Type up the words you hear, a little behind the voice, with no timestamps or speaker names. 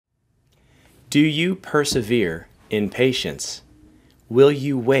Do you persevere in patience? Will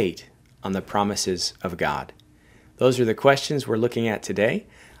you wait on the promises of God? Those are the questions we're looking at today.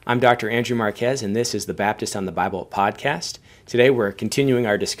 I'm Dr. Andrew Marquez, and this is the Baptist on the Bible podcast. Today we're continuing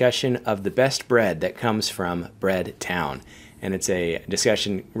our discussion of the best bread that comes from Bread Town. And it's a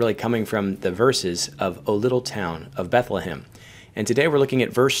discussion really coming from the verses of O Little Town of Bethlehem. And today we're looking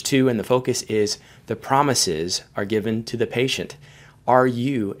at verse 2, and the focus is the promises are given to the patient. Are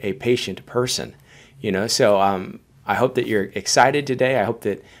you a patient person? So I hope that you're excited today. I hope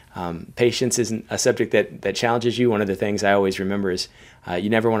that patience isn't a subject that challenges you. One of the things I always remember is you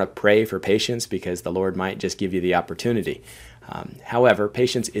never want to pray for patience because the Lord might just give you the opportunity. However,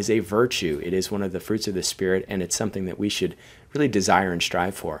 patience is a virtue. It is one of the fruits of the Spirit, and it's something that we should really desire and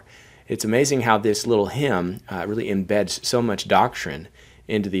strive for. It's amazing how this little hymn really embeds so much doctrine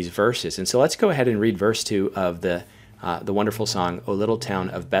into these verses. And so let's go ahead and read verse 2 of the wonderful song, O Little Town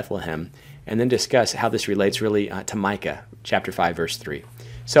of Bethlehem, and then discuss how this relates really to Micah, chapter 5, verse 3.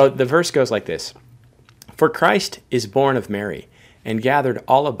 So the verse goes like this: For Christ is born of Mary, and gathered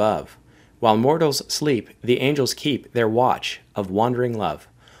all above. While mortals sleep, the angels keep their watch of wandering love.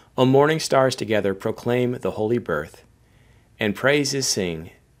 O morning stars together proclaim the holy birth, and praises sing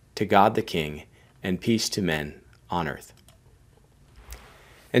to God the King, and peace to men on earth.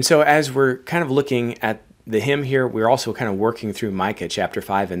 And so as we're kind of looking at the hymn here, we're also kind of working through Micah chapter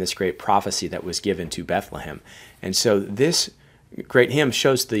 5 and this great prophecy that was given to Bethlehem. And so this great hymn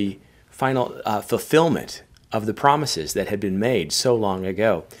shows the final fulfillment of the promises that had been made so long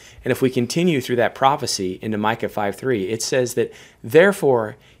ago. And if we continue through that prophecy into Micah 5:3, it says that,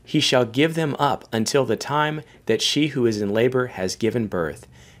 Therefore he shall give them up until the time that she who is in labor has given birth.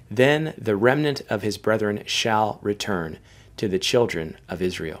 Then the remnant of his brethren shall return to the children of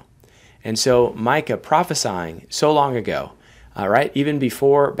Israel. And so Micah prophesying so long ago, right, even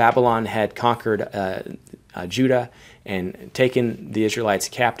before Babylon had conquered Judah and taken the Israelites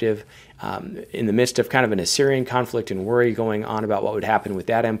captive, in the midst of kind of an Assyrian conflict and worry going on about what would happen with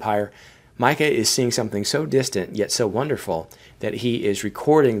that empire, Micah is seeing something so distant yet so wonderful that he is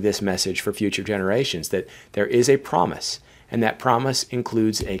recording this message for future generations, that there is a promise, and that promise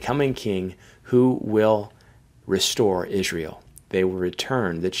includes a coming king who will restore Israel. They will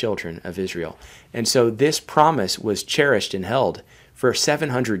return the children of Israel. And so this promise was cherished and held for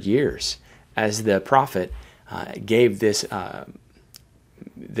 700 years as the prophet gave this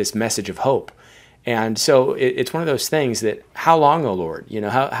message of hope. And so it's one of those things that, how long, O Lord?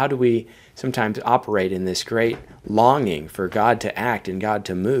 How do we sometimes operate in this great longing for God to act and God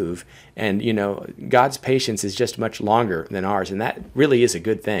to move? And, God's patience is just much longer than ours, and that really is a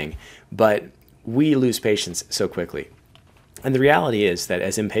good thing. But we lose patience so quickly. And the reality is that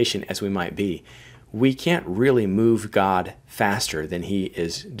as impatient as we might be, we can't really move God faster than he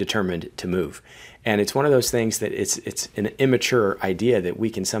is determined to move. And it's one of those things that it's an immature idea that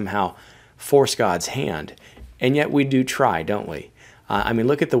we can somehow force God's hand. And yet we do try, don't we?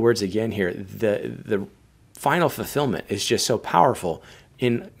 Look at the words again here. The final fulfillment is just so powerful.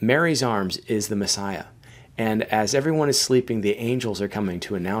 In Mary's arms is the Messiah. And as everyone is sleeping, the angels are coming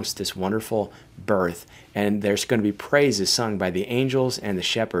to announce this wonderful birth. And there's going to be praises sung by the angels and the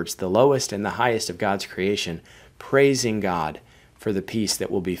shepherds, the lowest and the highest of God's creation, praising God for the peace that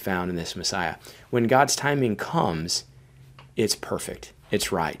will be found in this Messiah. When God's timing comes, it's perfect.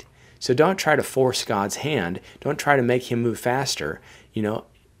 It's right. So don't try to force God's hand. Don't try to make him move faster.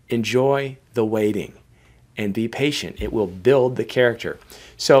 Enjoy the waiting and be patient. It will build the character.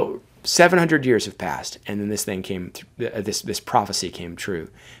 So 700 years have passed, and then this thing came. This prophecy came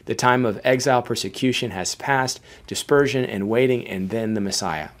true. The time of exile, persecution has passed, dispersion and waiting, and then the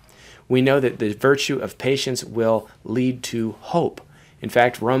Messiah. We know that the virtue of patience will lead to hope. In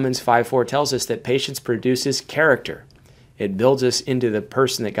fact, Romans 5:4 tells us that patience produces character. It builds us into the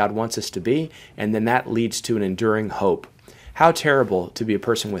person that God wants us to be, and then that leads to an enduring hope. How terrible to be a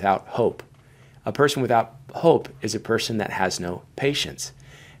person without hope. A person without hope is a person that has no patience.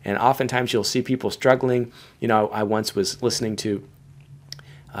 And oftentimes you'll see people struggling. I once was listening to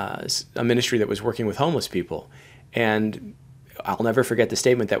a ministry that was working with homeless people. And I'll never forget the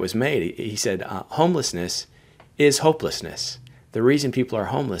statement that was made. He said, homelessness is hopelessness. The reason people are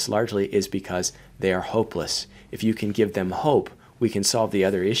homeless largely is because they are hopeless. If you can give them hope, we can solve the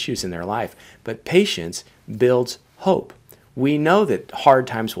other issues in their life. But patience builds hope. We know that hard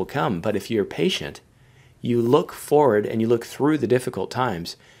times will come, but if you're patient, you look forward and you look through the difficult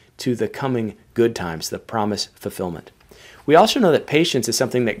times to the coming good times, the promise fulfillment. We also know that patience is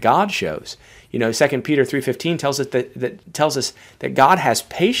something that God shows. 2 Peter 3:15 tells us that God has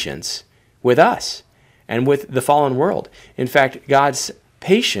patience with us and with the fallen world. In fact, God's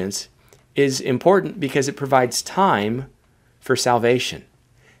patience is important because it provides time for salvation.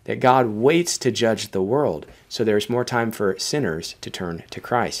 That God waits to judge the world, so there's more time for sinners to turn to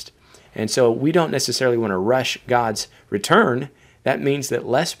Christ. And so we don't necessarily want to rush God's return. That means that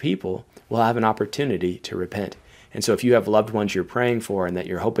less people will have an opportunity to repent. And so if you have loved ones you're praying for and that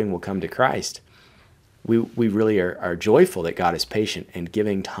you're hoping will come to Christ, we really are joyful that God is patient and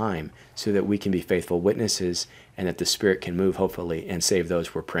giving time so that we can be faithful witnesses and that the Spirit can move, hopefully, and save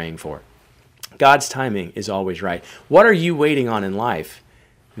those we're praying for. God's timing is always right. What are you waiting on in life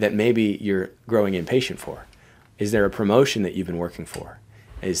that maybe you're growing impatient for? Is there a promotion that you've been working for?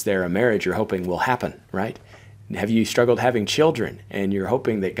 Is there a marriage you're hoping will happen, right? Have you struggled having children and you're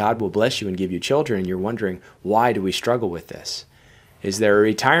hoping that God will bless you and give you children and you're wondering, why do we struggle with this? Is there a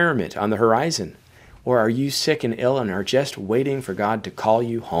retirement on the horizon? Or are you sick and ill and are just waiting for God to call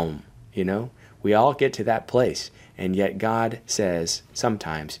you home? You know, we all get to that place, and yet God says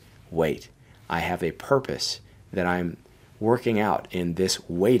sometimes, wait, I have a purpose that I'm working out in this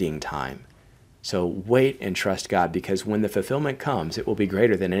waiting time. So wait and trust God, because when the fulfillment comes, it will be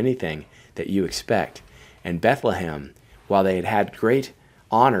greater than anything that you expect. And Bethlehem, while they had had great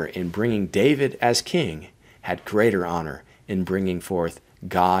honor in bringing David as king, had greater honor in bringing forth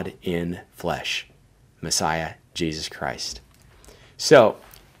God in flesh, Messiah, Jesus Christ. So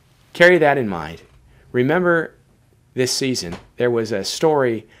carry that in mind. Remember this season, there was a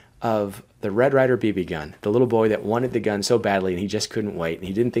story of the Red Ryder BB gun, the little boy that wanted the gun so badly and he just couldn't wait, and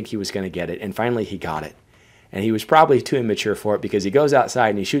he didn't think he was going to get it, and finally he got it. And he was probably too immature for it, because he goes outside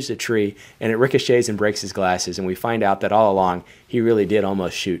and he shoots a tree and it ricochets and breaks his glasses, and we find out that all along he really did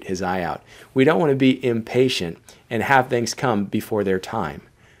almost shoot his eye out. We don't want to be impatient and have things come before their time.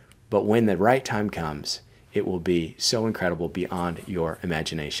 But when the right time comes, it will be so incredible beyond your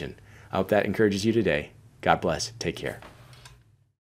imagination. I hope that encourages you today. God bless. Take care.